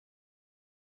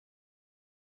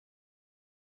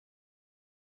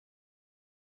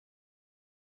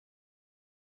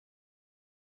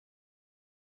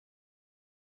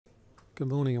Good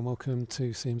morning and welcome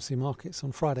to CMC Markets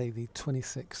on Friday the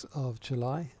 26th of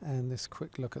July, and this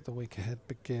quick look at the week ahead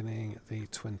beginning the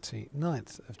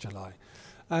 29th of July.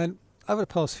 And over the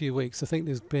past few weeks I think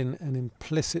there's been an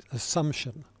implicit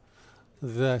assumption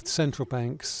that central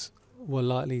banks were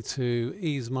likely to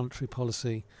ease monetary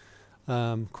policy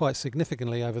quite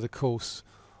significantly over the course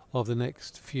of the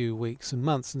next few weeks and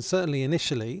months, and certainly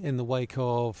initially in the wake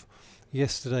of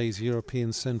yesterday's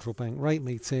European Central Bank rate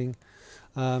meeting.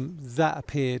 That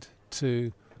appeared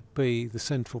to be the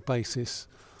central basis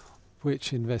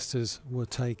which investors were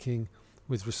taking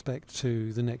with respect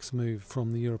to the next move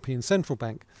from the European Central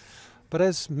Bank. But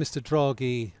as Mr.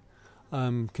 Draghi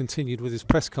continued with his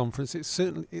press conference, it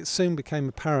soon became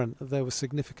apparent that there were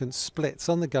significant splits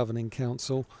on the Governing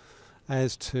Council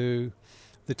as to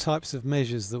the types of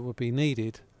measures that would be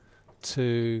needed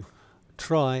to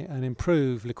try and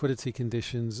improve liquidity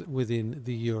conditions within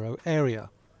the euro area.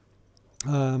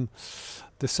 There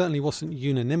certainly wasn't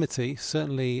unanimity,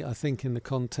 certainly I think in the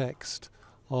context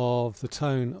of the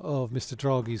tone of Mr.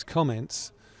 Draghi's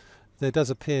comments. There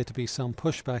does appear to be some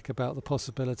pushback about the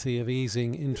possibility of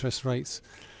easing interest rates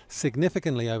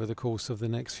significantly over the course of the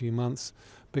next few months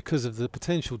because of the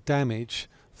potential damage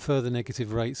further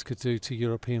negative rates could do to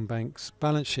European banks'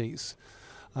 balance sheets.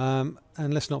 And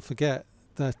let's not forget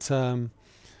that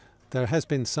there has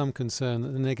been some concern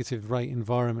that the negative rate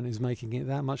environment is making it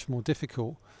that much more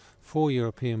difficult for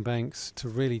European banks to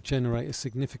really generate a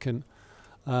significant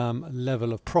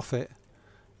level of profit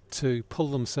to pull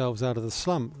themselves out of the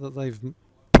slump that they've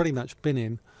pretty much been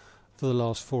in for the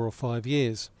last 4 or 5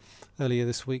 years. Earlier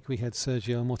this week we had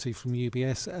Sergio Motti from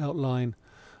UBS outline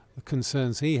the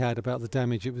concerns he had about the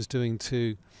damage it was doing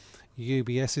to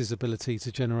UBS's ability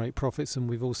to generate profits, and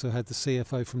we've also had the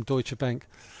CFO from Deutsche Bank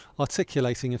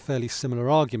articulating a fairly similar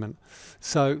argument.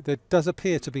 So there does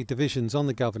appear to be divisions on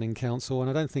the Governing Council, and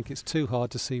I don't think it's too hard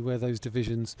to see where those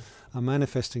divisions are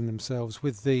manifesting themselves.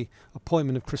 With the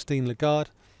appointment of Christine Lagarde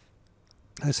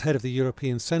as head of the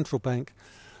European Central Bank,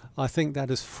 I think that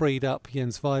has freed up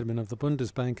Jens Weidmann of the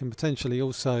Bundesbank and potentially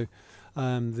also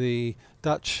the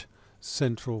Dutch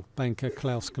central banker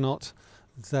Klaus Knot,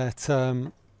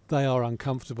 that they are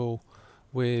uncomfortable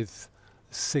with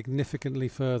significantly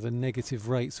further negative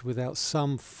rates without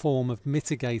some form of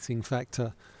mitigating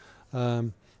factor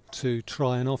to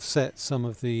try and offset some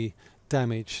of the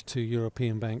damage to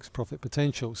European banks' profit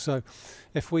potential. So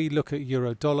if we look at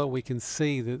euro dollar, we can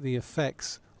see that the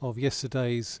effects of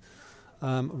yesterday's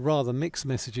rather mixed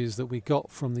messages that we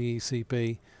got from the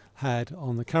ECB had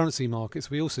on the currency markets.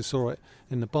 We also saw it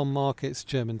in the bond markets.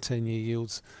 German 10-year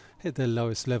yields hit their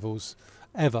lowest levels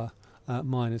ever at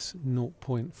minus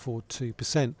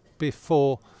 0.42%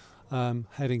 before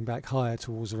heading back higher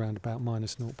towards around about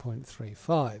minus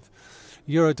 0.35.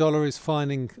 Euro dollar is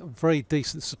finding very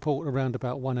decent support around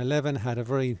about 111, had a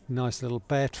very nice little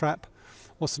bear trap,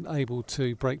 wasn't able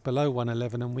to break below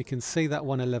 111, and we can see that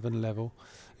 111 level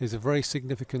is a very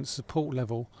significant support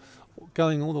level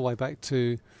going all the way back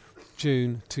to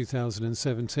June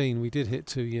 2017. We did hit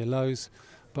 2-year lows,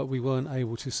 but we weren't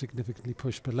able to significantly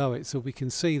push below it. So we can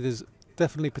see there's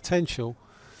definitely potential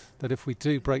that if we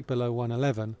do break below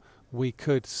 111, we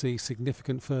could see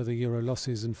significant further euro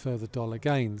losses and further dollar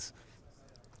gains.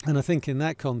 And I think in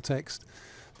that context,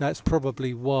 that's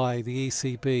probably why the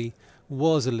ECB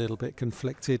was a little bit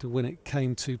conflicted when it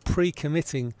came to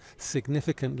pre-committing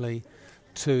significantly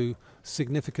to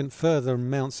significant further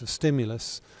amounts of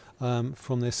stimulus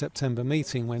from their September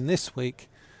meeting, when this week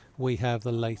we have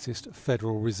the latest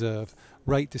Federal Reserve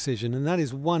rate decision. And that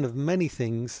is one of many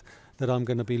things that I'm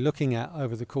going to be looking at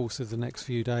over the course of the next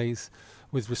few days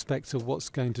with respect to what's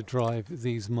going to drive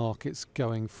these markets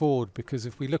going forward. Because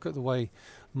if we look at the way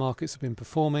markets have been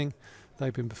performing,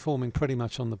 they've been performing pretty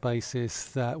much on the basis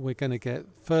that we're going to get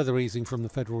further easing from the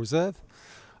Federal Reserve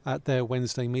at their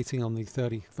Wednesday meeting on the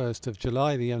 31st of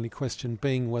July. The only question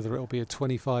being whether it will be a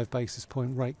 25 basis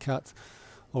point rate cut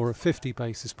or a 50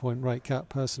 basis point rate cut.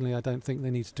 Personally, I don't think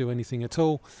they need to do anything at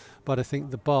all, but I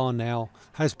think the bar now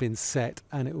has been set,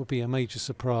 and it would be a major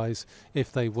surprise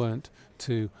if they weren't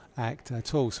to act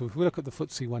at all. So if we look at the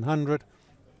FTSE 100,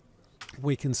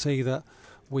 we can see that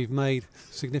we've made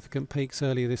significant peaks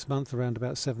earlier this month around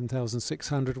about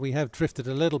 7,600. We have drifted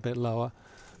a little bit lower,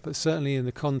 but certainly in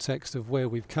the context of where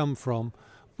we've come from,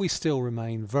 we still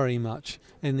remain very much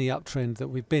in the uptrend that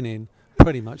we've been in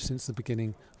pretty much since the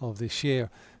beginning of this year.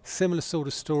 Similar sort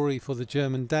of story for the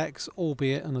German DAX,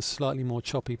 albeit on a slightly more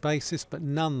choppy basis, but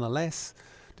nonetheless,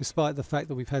 despite the fact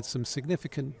that we've had some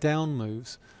significant down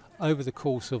moves over the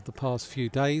course of the past few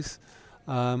days,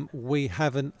 we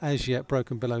haven't as yet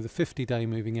broken below the 50-day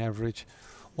moving average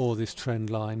or this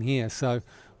trend line here. So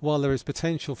while there is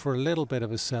potential for a little bit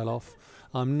of a sell-off,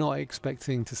 I'm not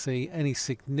expecting to see any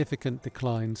significant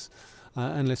declines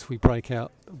unless we break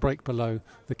below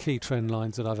the key trend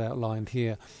lines that I've outlined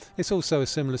here. It's also a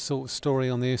similar sort of story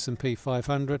on the S&P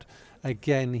 500.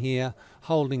 Again here,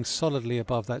 holding solidly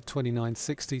above that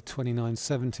 2960,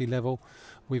 2970 level.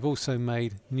 We've also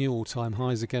made new all-time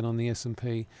highs again on the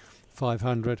S&P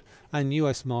 500, and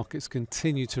US markets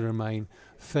continue to remain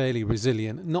fairly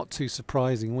resilient. Not too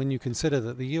surprising when you consider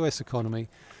that the US economy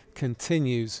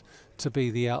continues to be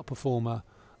the outperformer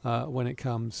when it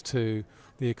comes to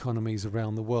the economies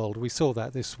around the world. We saw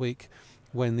that this week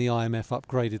when the IMF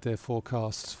upgraded their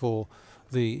forecasts for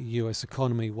the US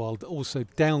economy while also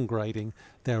downgrading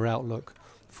their outlook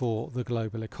for the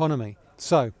global economy.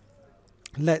 So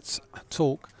let's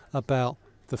talk about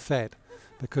the Fed,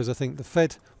 because I think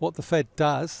what the Fed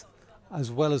does, as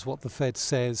well as what the Fed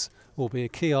says, will be a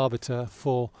key arbiter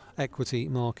for equity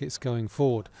markets going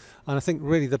forward. And I think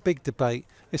really the big debate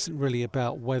isn't really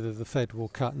about whether the Fed will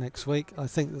cut next week. I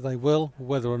think that they will.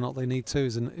 Whether or not they need to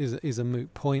is a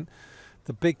moot point.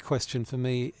 The big question for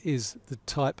me is the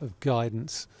type of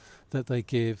guidance that they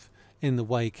give in the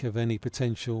wake of any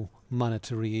potential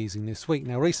monetary easing this week.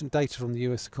 Now, recent data from the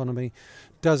US economy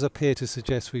does appear to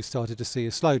suggest we've started to see a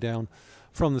slowdown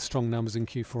from the strong numbers in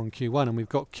Q4 and Q1, and we've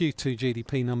got Q2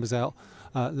 GDP numbers out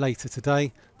later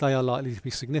today. They are likely to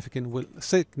be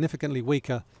significantly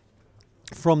weaker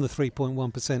from the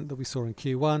 3.1% that we saw in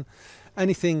Q1.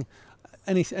 Anything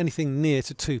near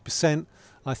to 2%,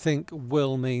 I think,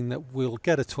 will mean that we'll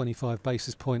get a 25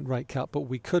 basis point rate cut, but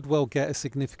we could well get a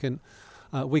significant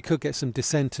we could get some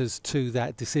dissenters to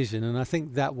that decision, and I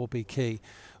think that will be key.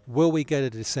 Will we get a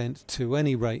dissent to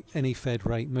any Fed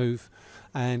rate move,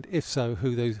 and if so,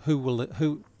 who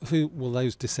will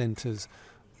those dissenters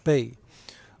be?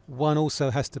 One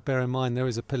also has to bear in mind there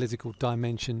is a political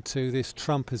dimension to this.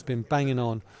 Trump has been banging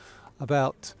on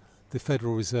about the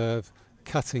Federal Reserve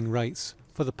cutting rates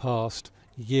for the past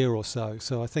year or so.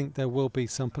 So I think there will be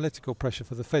some political pressure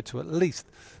for the Fed to at least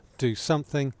do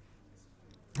something.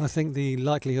 I think the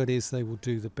likelihood is they will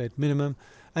do the bare minimum.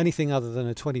 Anything other than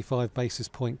a 25 basis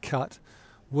point cut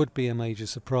would be a major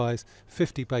surprise.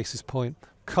 50 basis point,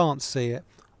 can't see it.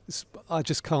 I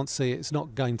just can't see it. It's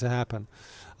not going to happen.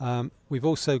 We've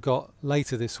also got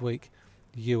later this week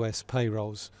US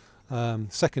payrolls,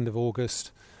 2nd of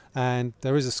August. And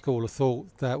there is a school of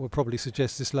thought that would probably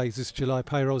suggest this latest July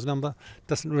payrolls number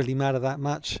doesn't really matter that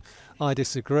much. I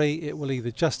disagree. It will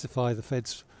either justify the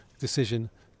Fed's decision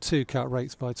to cut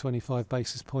rates by 25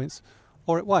 basis points,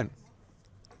 or it won't.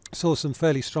 Saw some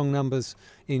fairly strong numbers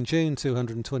in June.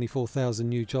 224,000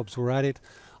 new jobs were added.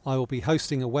 I will be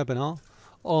hosting a webinar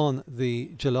on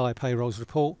the July payrolls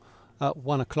report at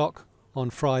 1 o'clock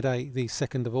on Friday the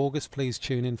 2nd of August. Please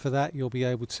tune in for that. You'll be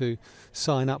able to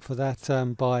sign up for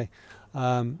that by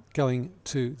going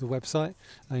to the website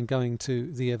and going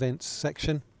to the events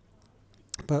section.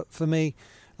 But for me,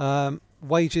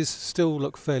 wages still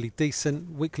look fairly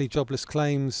decent. Weekly jobless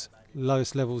claims,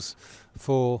 lowest levels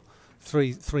for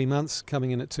three months,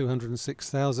 coming in at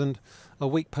 206,000. A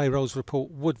weak payrolls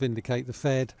report would vindicate the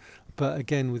Fed, but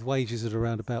again with wages at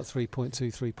around about 3.2,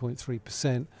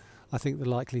 3.3%, I think the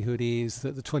likelihood is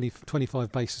that the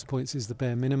 25 basis points is the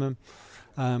bare minimum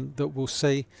that we'll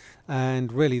see,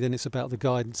 and really then it's about the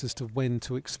guidance as to when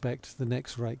to expect the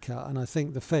next rate cut. And I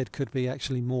think the Fed could be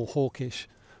actually more hawkish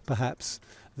perhaps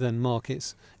than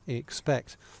markets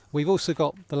expect. We've also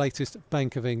got the latest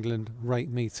Bank of England rate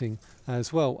meeting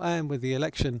as well, and with the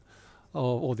election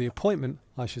or the appointment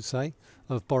I should say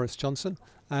of Boris Johnson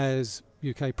as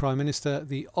UK Prime Minister,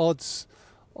 the odds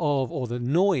of, or the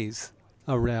noise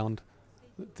around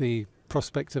the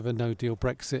prospect of a no-deal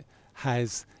Brexit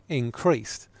has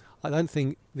increased. I don't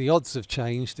think the odds have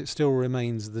changed. It still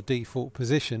remains the default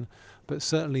position, but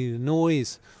certainly the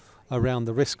noise around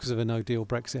the risks of a no-deal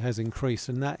Brexit has increased,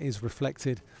 and that is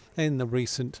reflected in the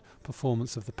recent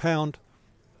performance of the pound,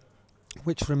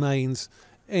 which remains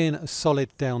in a solid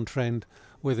downtrend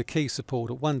with a key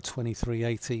support at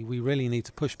 123.80. We really need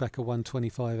to push back at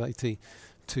 125.80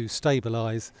 to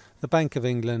stabilise. The Bank of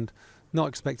England not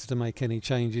expected to make any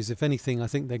changes. If anything, I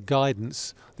think their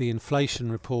guidance, the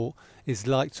inflation report, is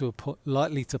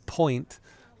likely to point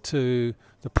to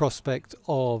the prospect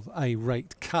of a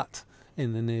rate cut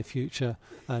in the near future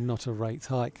and not a rate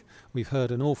hike. We've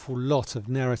heard an awful lot of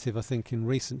narrative, I think, in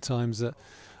recent times that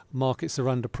markets are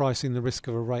underpricing the risk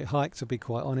of a rate hike. To be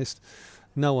quite honest,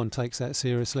 no one takes that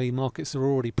seriously. Markets are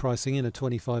already pricing in a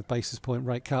 25 basis point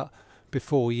rate cut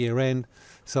before year end,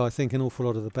 so I think an awful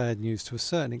lot of the bad news to a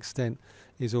certain extent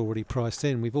is already priced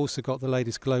in. We've also got the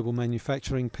latest global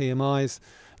manufacturing PMIs.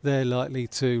 they're likely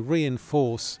to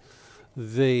reinforce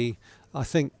the, I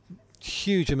think,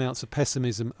 huge amounts of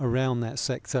pessimism around that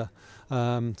sector.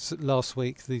 Last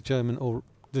week, the German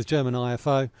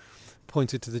IFO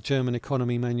pointed to the German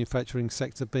economy manufacturing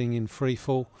sector being in free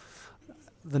fall.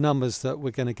 The numbers that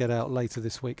we're going to get out later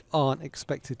this week aren't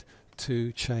expected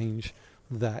to change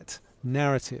that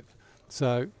narrative.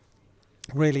 So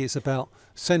really it's about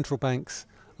central banks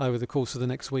over the course of the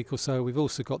next week or so. We've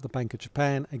also got the Bank of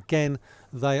Japan. Again,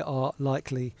 they are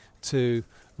likely to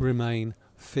remain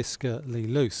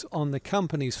fiscally loose. On the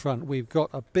companies front, we've got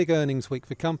a big earnings week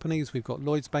for companies. We've got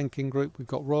Lloyds Banking Group, we've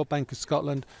got Royal Bank of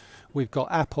Scotland, we've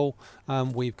got Apple,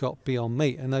 we've got Beyond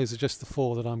Meat, and those are just the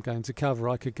four that I'm going to cover.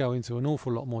 I could go into an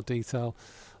awful lot more detail.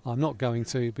 I'm not going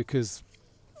to, because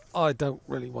I don't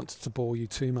really want to bore you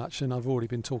too much, and I've already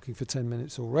been talking for 10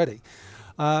 minutes already.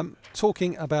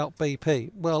 Talking about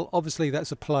BP, well, obviously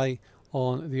that's a play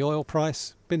on the oil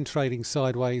price. Been trading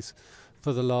sideways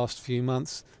for the last few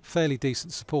months. Fairly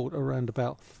decent support around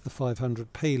about the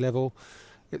 500p level.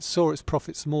 It saw its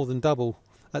profits more than double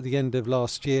at the end of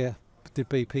last year, did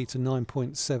BP, to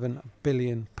 £9.7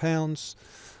 billion.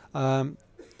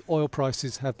 Oil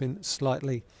prices have been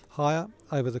slightly higher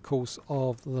over the course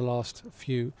of the last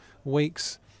few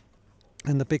weeks,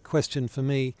 and the big question for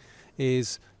me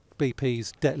is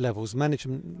BP's debt levels.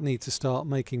 Management need to start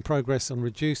making progress on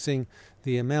reducing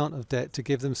the amount of debt to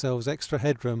give themselves extra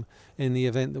headroom in the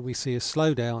event that we see a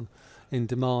slowdown in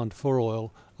demand for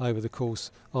oil over the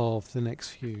course of the next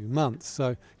few months.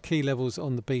 So key levels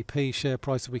on the BP share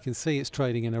price, we can see it's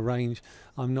trading in a range.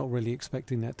 I'm not really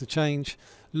expecting that to change.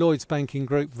 Lloyds Banking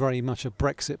Group, very much a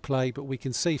Brexit play, but we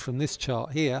can see from this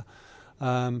chart here,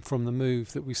 from the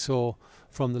move that we saw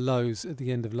from the lows at the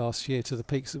end of last year to the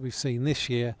peaks that we've seen this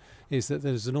year, is that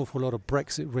there's an awful lot of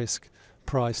Brexit risk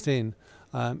priced in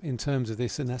terms of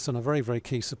this, and that's on a very, very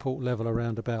key support level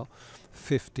around about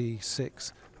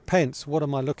 56 pence. What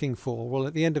am I looking for? Well,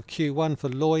 at the end of Q1 for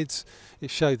Lloyds,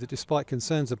 it showed that despite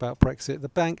concerns about Brexit, the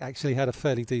bank actually had a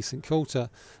fairly decent quarter,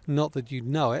 not that you'd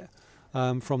know it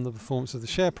from the performance of the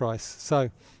share price. So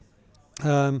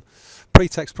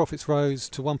pre-tax profits rose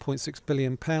to £1.6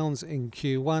 billion in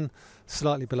Q1,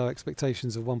 slightly below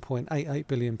expectations of £1.88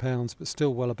 billion, but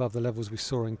still well above the levels we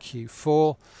saw in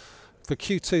Q4. For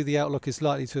Q2, the outlook is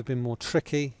likely to have been more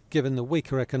tricky, given the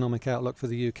weaker economic outlook for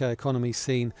the UK economy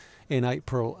seen in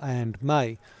April and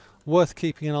May. Worth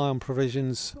keeping an eye on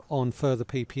provisions on further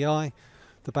PPI.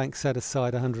 The bank set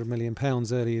aside £100 million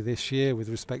earlier this year with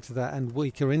respect to that, and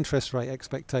weaker interest rate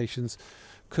expectations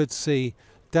could see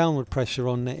downward pressure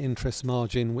on net interest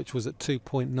margin, which was at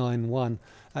 2.91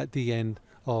 at the end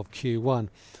of Q1.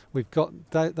 We've got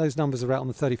those numbers are out on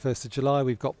the 31st of July.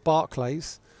 We've got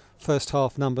Barclays first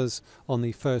half numbers on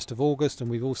the 1st of August, and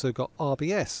we've also got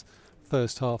RBS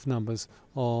first half numbers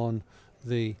on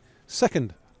the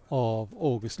 2nd of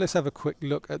August. Let's have a quick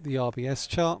look at the RBS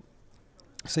chart.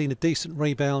 Seen a decent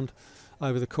rebound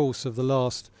over the course of the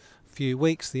last few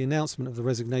weeks. The announcement of the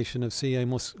resignation of CEO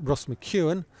Ross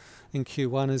McEwen in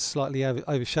Q1 has slightly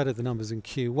overshadowed the numbers in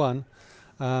Q1.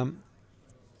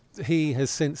 He has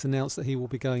since announced that he will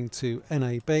be going to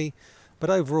NAB,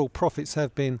 but overall profits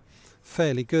have been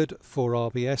fairly good for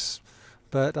RBS.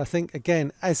 But I think,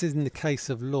 again, as in the case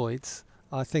of Lloyds,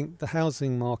 I think the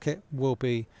housing market will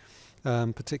be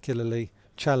particularly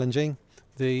challenging.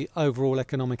 The overall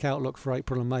economic outlook for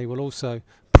April and May will also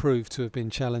prove to have been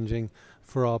challenging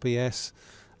for RBS.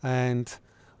 And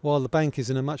while the bank is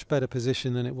in a much better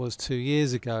position than it was 2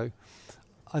 years ago,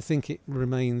 I think it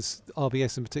remains,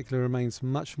 RBS in particular, remains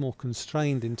much more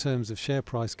constrained in terms of share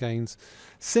price gains,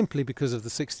 simply because of the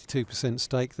 62%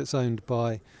 stake that's owned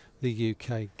by the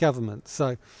UK government.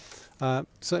 So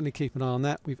certainly keep an eye on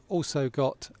that. We've also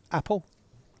got Apple.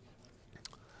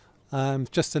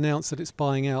 Just announced that it's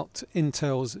buying out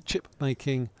Intel's chip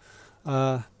making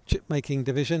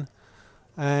division,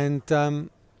 and the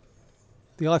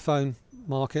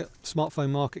smartphone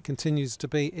market continues to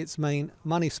be its main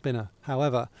money spinner.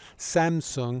 However,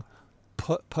 Samsung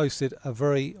posted a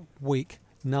very weak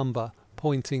number,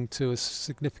 pointing to a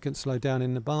significant slowdown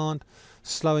in demand,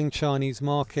 slowing Chinese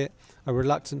market, a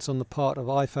reluctance on the part of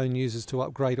iPhone users to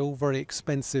upgrade all very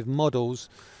expensive models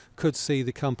could see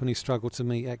the company struggle to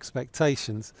meet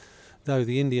expectations, though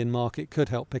the Indian market could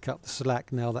help pick up the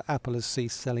slack now that Apple has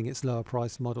ceased selling its lower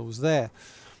priced models there.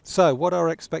 So what are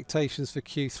expectations for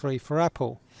Q3 for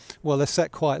Apple? Well, they're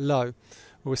set quite low.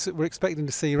 We're expecting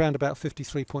to see around about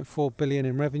 53.4 billion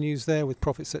in revenues there, with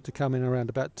profits set to come in around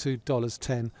about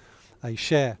 $2.10 a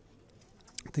share.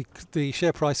 The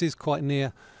share price is quite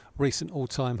near recent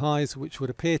all-time highs, which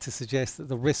would appear to suggest that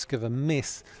the risk of a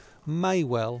miss may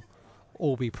well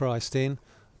all be priced in,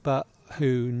 but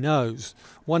who knows.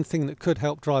 One thing that could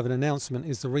help drive an announcement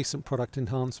is the recent product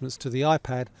enhancements to the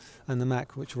iPad and the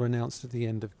Mac, which were announced at the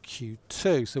end of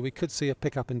Q2. So we could see a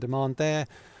pickup in demand there.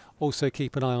 Also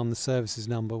keep an eye on the services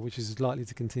number, which is likely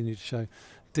to continue to show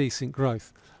decent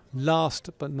growth. Last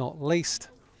but not least,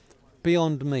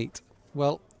 Beyond Meat.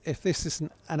 Well, if this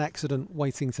isn't an accident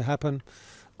waiting to happen,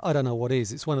 I don't know what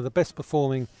is. It's one of the best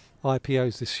performing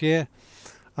IPOs this year.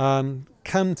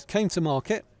 Came to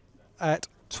market at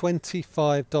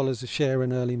 $25 a share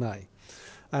in early May,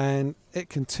 and it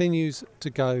continues to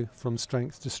go from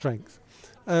strength to strength.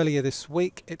 Earlier this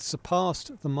week it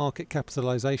surpassed the market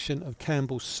capitalisation of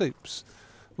Campbell's Soups,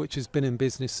 which has been in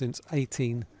business since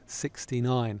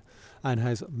 1869 and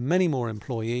has many more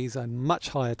employees and much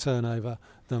higher turnover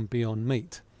than Beyond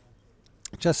Meat.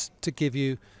 Just to give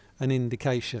you an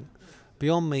indication,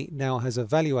 Beyond Meat now has a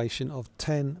valuation of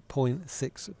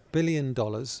 $10.6 billion,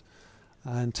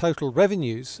 and total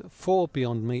revenues for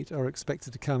Beyond Meat are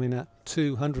expected to come in at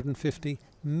 $250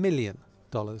 million.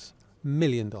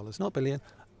 Million, not billion,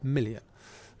 million.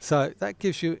 So that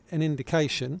gives you an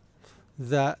indication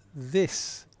that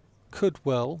this could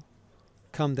well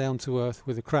come down to earth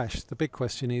with a crash. The big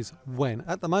question is when.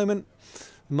 At the moment,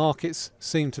 markets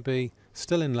seem to be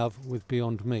still in love with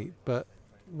Beyond Meat, but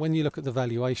when you look at the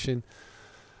valuation,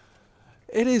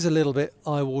 it is a little bit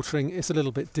eye-watering, it's a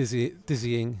little bit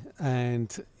dizzying,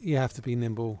 and you have to be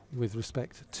nimble with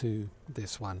respect to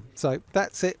this one. So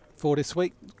that's it for this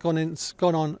week. Gone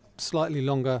on slightly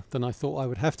longer than I thought I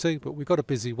would have to, but we've got a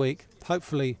busy week.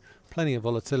 Hopefully plenty of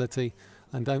volatility,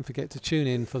 and don't forget to tune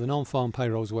in for the non-farm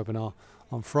payrolls webinar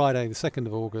on Friday the 2nd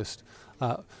of August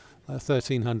at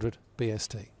 1300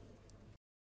 BST.